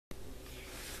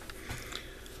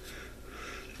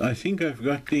I think I've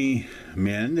got the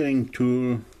meandering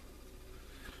tool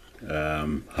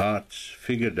hearts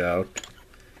figured out.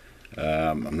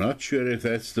 I'm not sure if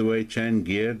that's the way Chan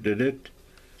Gear did it,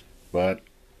 but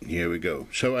here we go.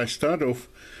 So I start off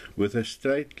with a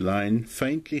straight line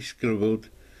faintly scribbled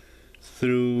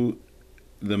through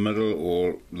the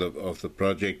middle of the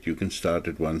project. You can start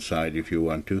at one side if you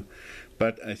want to,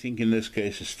 but I think in this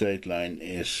case a straight line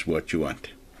is what you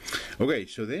want. Okay,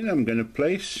 so then I'm going to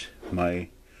place my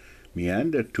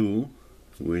meander tool,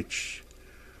 which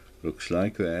looks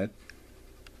like that,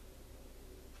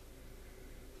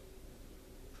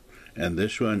 and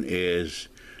this one is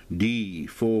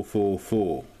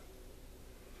D444,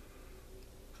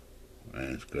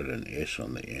 and it's got an S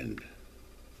on the end.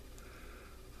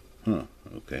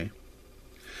 Okay.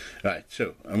 Right,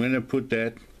 so I'm going to put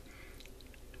that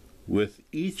with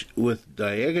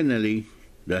diagonal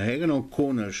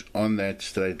corners on that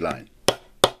straight line.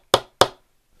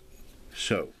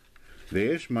 So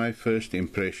there's my first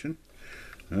impression.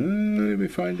 Let me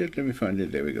find it,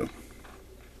 there we go.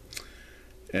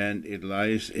 And it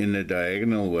lies in a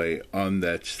diagonal way on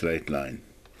that straight line.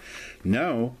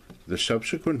 Now the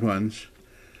subsequent ones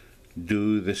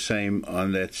do the same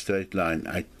on that straight line.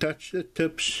 I touch the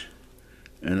tips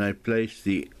and I place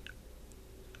the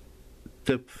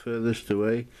tip furthest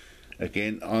away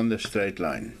again on the straight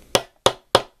line,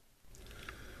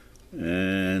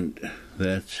 and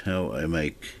that's how I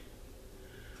make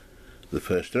the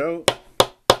first row.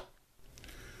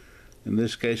 In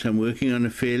this case I'm working on a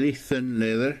fairly thin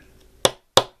leather,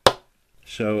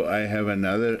 so I have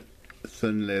another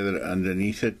thin leather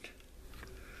underneath it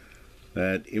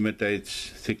that imitates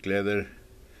thick leather,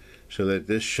 so that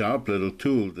this sharp little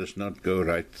tool does not go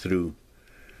right through.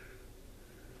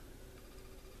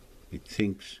 It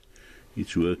thinks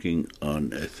it's working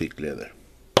on a thick leather.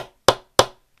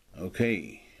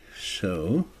 Okay,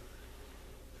 so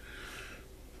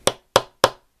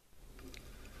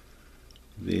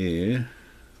there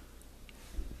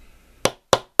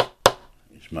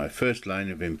is my first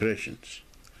line of impressions.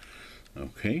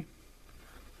 Okay.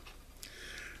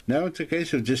 Now it's a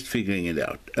case of just figuring it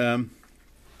out. I'm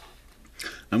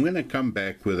going to come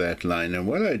back with that line, and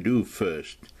what I do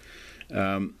first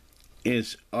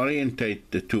is orientate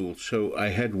the tool. So I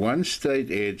had one straight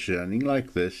edge running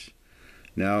like this.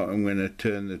 Now I'm going to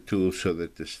turn the tool so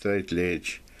that the straight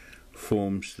edge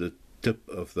forms the tip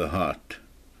of the heart.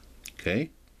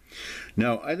 Okay.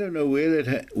 Now I don't know where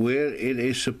it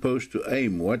is supposed to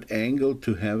aim, what angle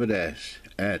to have it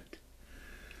at.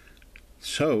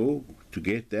 So to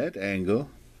get that angle,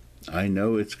 I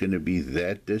know it's going to be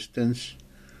that distance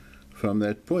from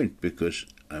that point, because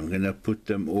I'm going to put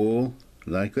them all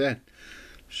like that.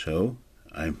 So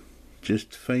I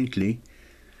just faintly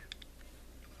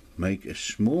make a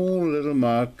small little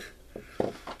mark.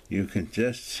 You can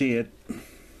just see it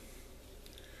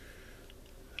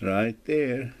right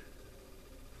there.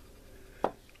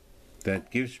 That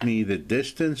gives me the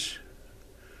distance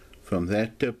from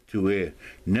that tip to where.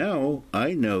 Now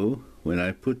I know when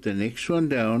I put the next one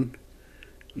down,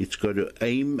 it's got to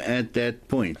aim at that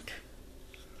point.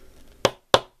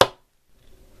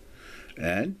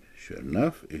 And sure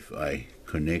enough, if I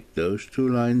connect those two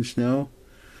lines now,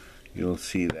 you'll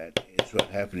see that is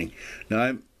what's happening. Now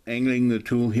I'm angling the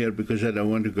tool here because I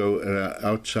don't want to go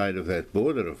outside of that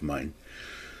border of mine.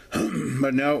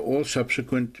 But now all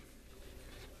subsequent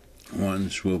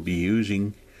ones will be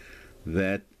using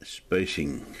that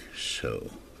spacing.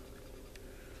 So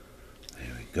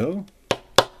there we go.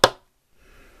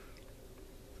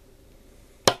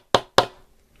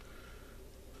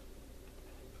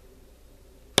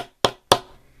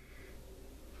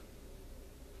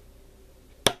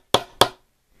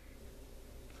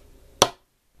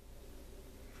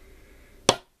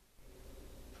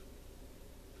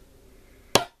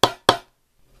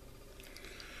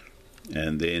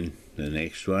 And then the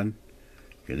next one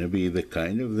gonna be the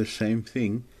kind of the same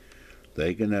thing.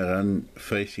 They're gonna run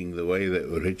facing the way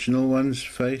the original ones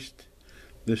faced.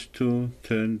 This tool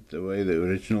turned the way the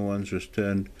original ones was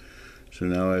turned. So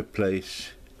now I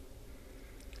place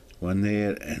one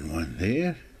there and one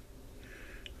there,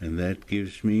 and that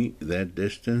gives me that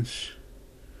distance,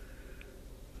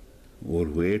 or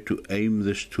where to aim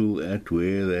this tool at,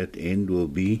 where that end will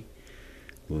be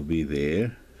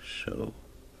there. So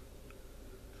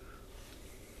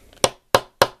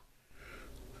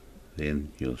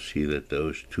then you'll see that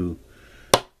those two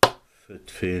fit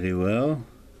fairly well.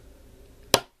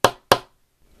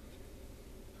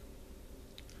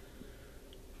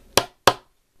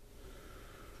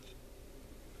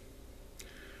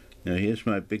 Now here's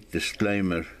my big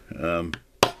disclaimer.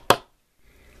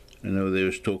 I know there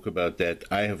was talk about that.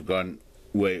 I have gone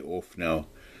way off now.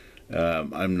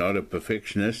 I'm not a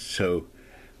perfectionist, so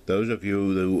those of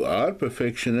you who are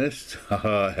perfectionists,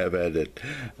 have at it.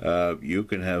 You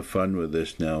can have fun with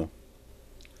this now.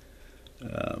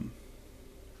 And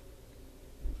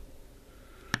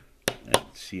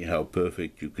see how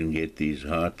perfect you can get these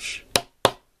hearts.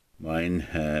 Mine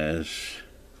has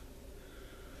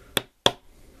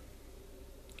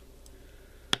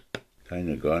kind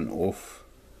of gone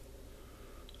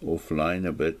offline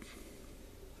a bit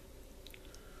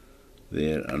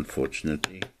there,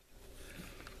 unfortunately.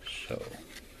 So,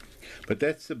 but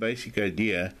that's the basic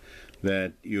idea,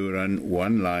 that you run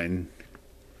one line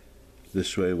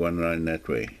this way, one line that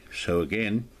way. So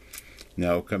again,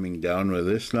 now coming down with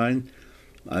this line,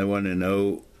 I want to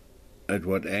know at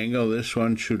what angle this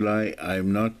one should lie.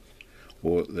 I'm not,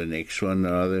 or the next one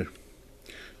rather,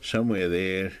 somewhere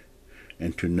there,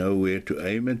 and to know where to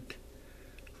aim it,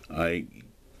 I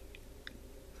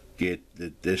get the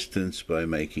distance by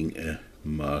making a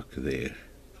mark there,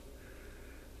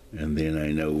 and then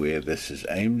I know where this is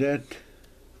aimed at.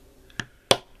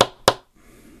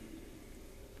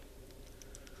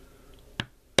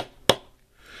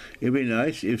 It'd be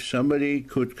nice if somebody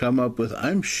could come up with,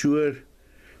 I'm sure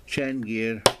Chan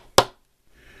Gear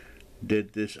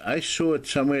did this. I saw it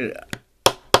somewhere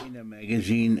in a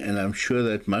magazine, and I'm sure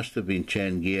that must have been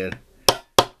Chan Gear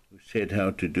who said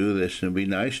how to do this. And it'd be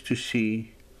nice to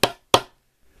see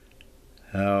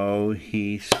how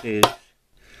he says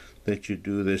that you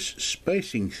do this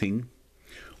spacing thing,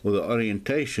 or the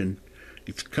orientation.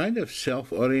 It's kind of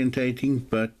self-orientating,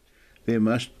 but there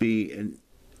must be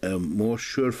a more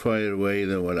surefire way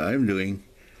than what I'm doing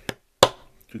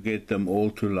to get them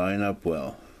all to line up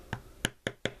well.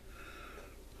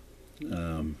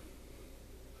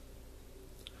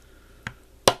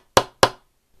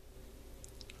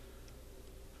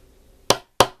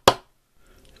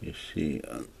 You see,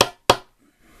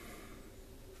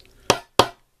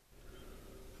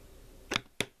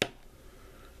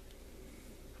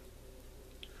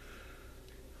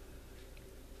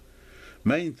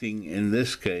 main thing in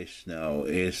this case now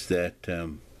is that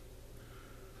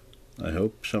I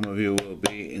hope some of you will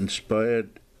be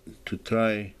inspired to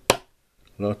try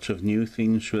lots of new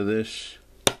things with this.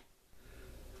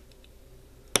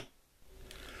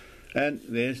 And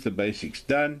there's the basics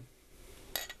done.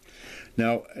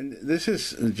 Now, and this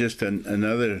is just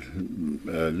another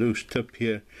loose tip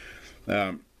here.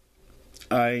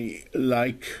 I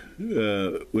like,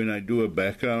 when I do a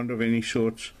background of any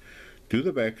sorts, do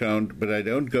the background, but I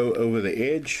don't go over the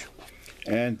edge,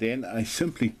 and then I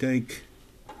simply take,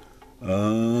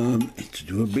 let's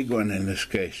do a big one in this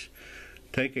case,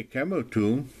 take a camo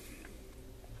tool,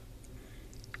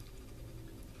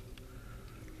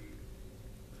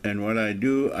 and what I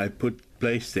do, I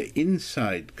place the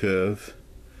inside curve,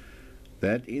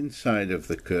 that inside of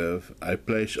the curve I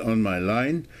place on my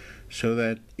line so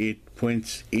that it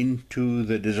points into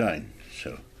the design.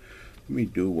 So let me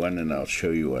do one and I'll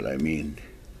show you what I mean.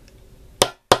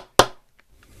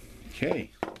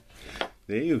 Okay,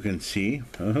 there you can see,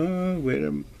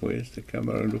 where's the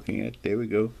camera looking at? There we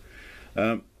go.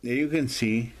 There you can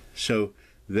see, so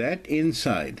that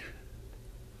inside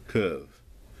curve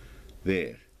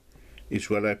there is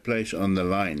what I place on the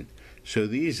line. So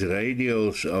these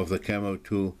radials of the camo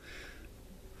tool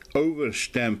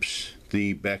overstamps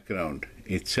the background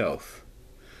itself.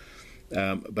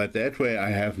 But that way I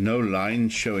have no line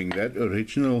showing. That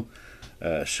original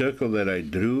circle that I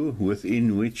drew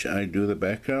within which I do the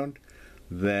background,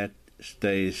 that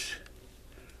stays,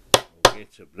 or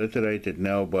gets obliterated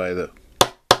now by the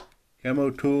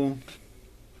camo tool.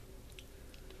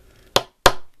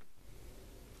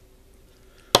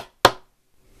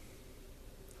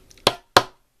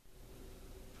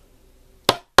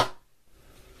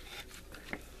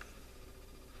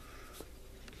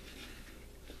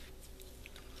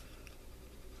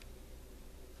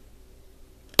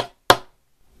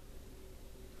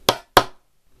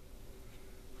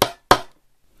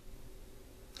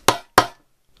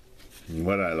 And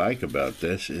what I like about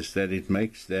this is that it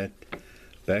makes that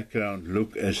background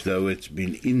look as though it's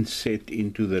been inset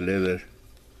into the leather,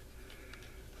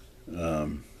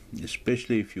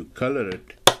 especially if you color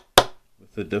it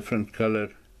with a different color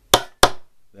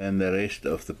than the rest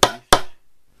of the piece.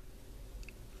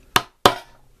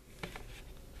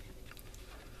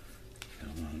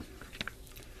 Come on.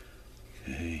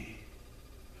 Okay.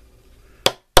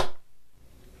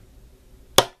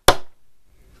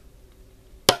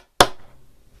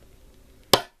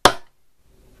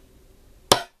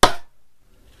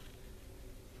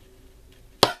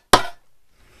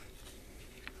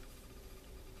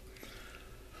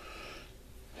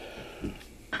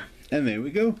 And there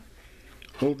we go.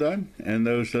 All done. And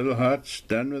those little hearts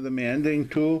done with the meandering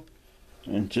tool.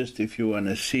 And just if you want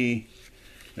to see,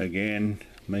 again,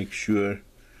 make sure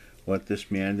what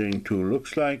this meandering tool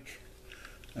looks like.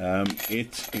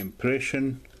 Its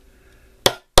impression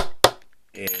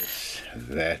is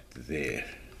that there.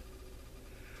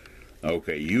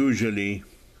 Okay, usually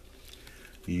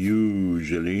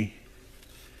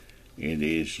it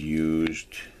is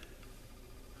used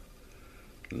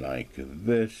like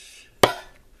this,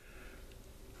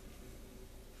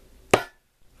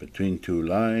 between two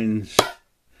lines,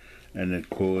 and it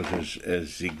causes a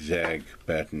zigzag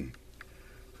pattern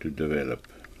to develop.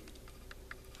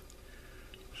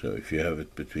 So if you have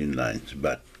it between lines,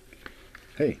 but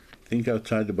hey, think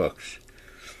outside the box.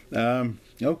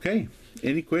 Okay,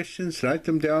 any questions, write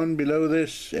them down below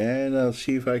this and I'll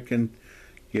see if I can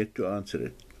get to answer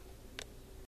it.